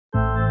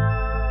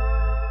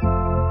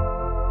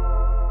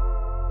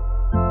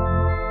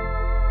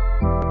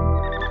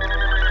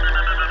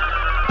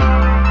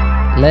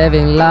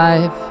Living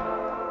life,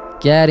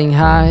 getting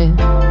high,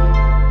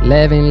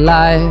 living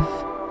life,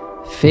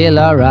 feel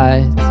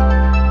alright.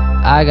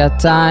 I got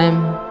time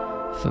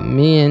for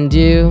me and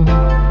you,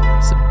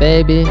 so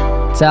baby,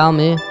 tell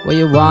me what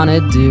you wanna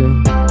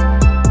do.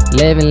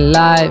 Living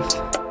life,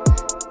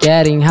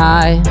 getting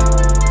high,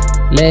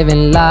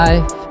 living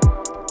life,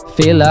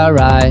 feel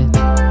alright.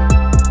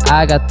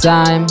 I got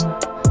time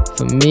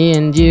for me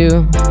and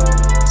you,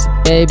 so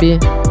baby,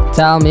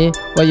 tell me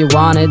what you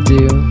wanna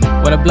do.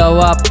 When I blow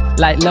up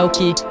like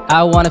lowkey,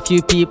 I want a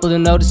few people to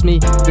notice me.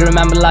 You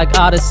remember like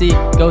Odyssey,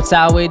 go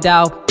way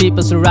down,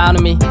 people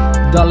surrounding me.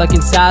 Don't look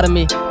inside of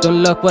me,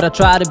 don't look what I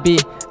try to be.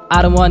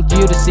 I don't want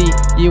you to see,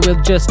 you will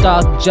just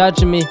start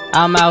judging me.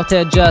 I'm out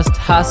here just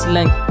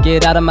hustling,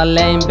 get out of my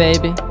lane,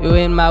 baby. You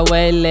in my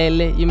way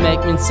lately, you make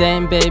me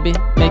insane, baby.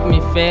 Make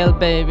me fail,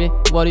 baby.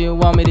 What do you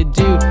want me to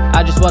do?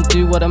 I just want to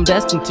do what I'm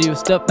destined to.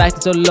 Step back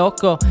to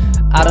loco.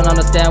 I don't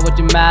understand what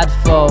you're mad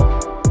for.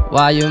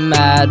 Why you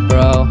mad,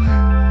 bro?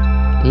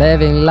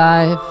 Living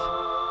life,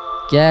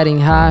 getting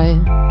high,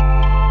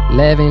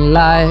 living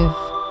life,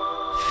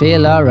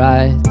 feel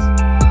alright.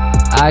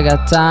 I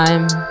got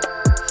time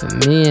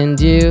for me and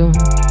you,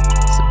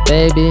 so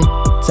baby,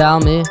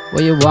 tell me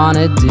what you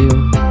wanna do.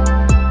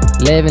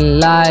 Living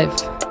life,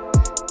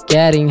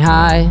 getting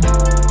high,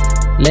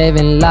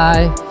 living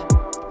life,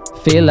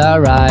 feel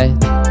alright.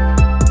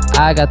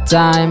 I got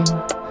time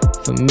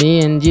for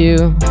me and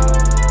you,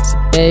 so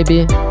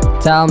baby,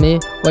 tell me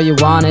what you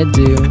wanna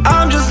do.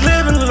 I'm just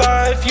living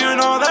life, you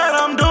know that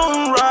I'm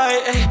doing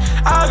right,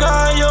 ay. I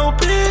got your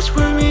bitch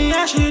with me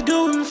and she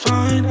doing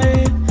fine,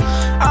 ay.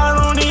 I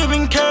don't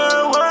even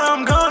care what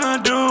I'm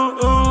gonna do,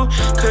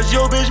 cause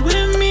your bitch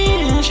with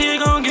me and she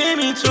gon' get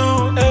me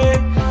too, ay.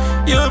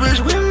 Your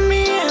bitch with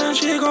me and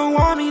she gon'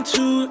 want me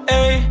too,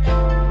 ay.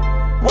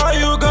 Why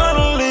you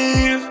gonna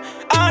leave?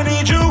 I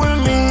need you with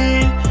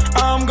me.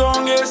 I'm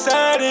gon' get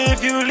sad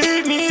if you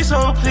leave me,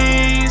 so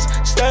please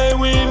stay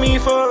with me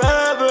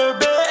forever,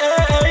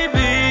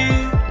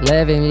 baby.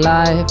 Living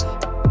life,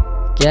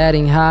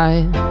 getting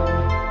high,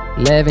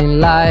 living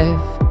life,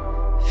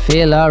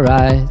 feel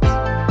alright.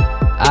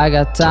 I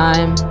got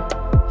time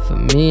for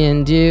me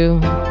and you,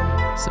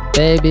 so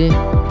baby,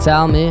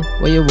 tell me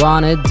what you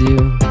wanna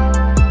do.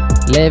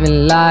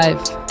 Living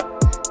life,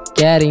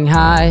 getting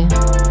high,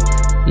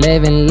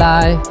 living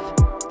life,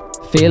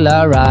 feel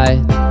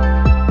alright.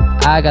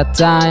 I got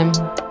time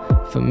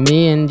for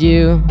me and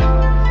you,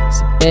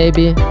 so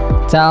baby,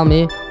 tell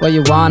me what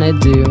you wanna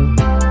do.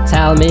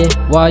 Tell me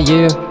what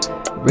you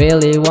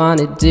really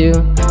wanna do.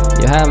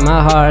 You have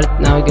my heart,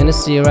 now we're gonna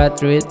see right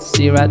through it,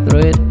 see right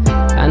through it.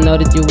 I know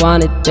that you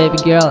want it, baby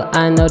girl,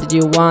 I know that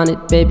you want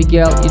it, baby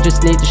girl. You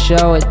just need to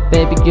show it,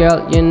 baby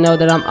girl, you know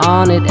that I'm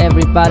on it.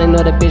 Everybody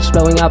know that bitch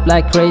blowing up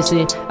like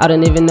crazy. I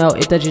don't even know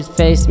if that just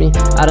faced me.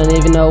 I don't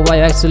even know why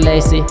you act so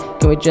lazy.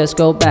 Can we just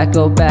go back,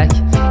 go back?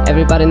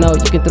 Everybody know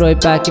you can throw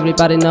it back.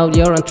 Everybody know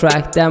you're on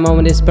track. That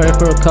moment is perfect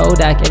for a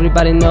Kodak.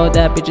 Everybody know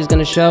that bitch is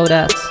gonna show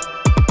that.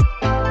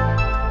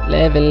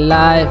 Living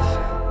life,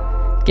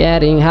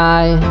 getting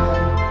high,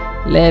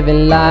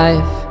 living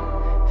life,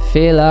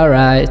 feel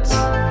alright.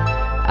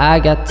 I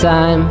got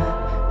time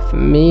for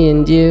me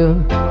and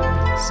you,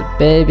 so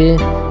baby,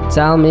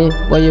 tell me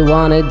what you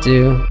wanna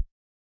do.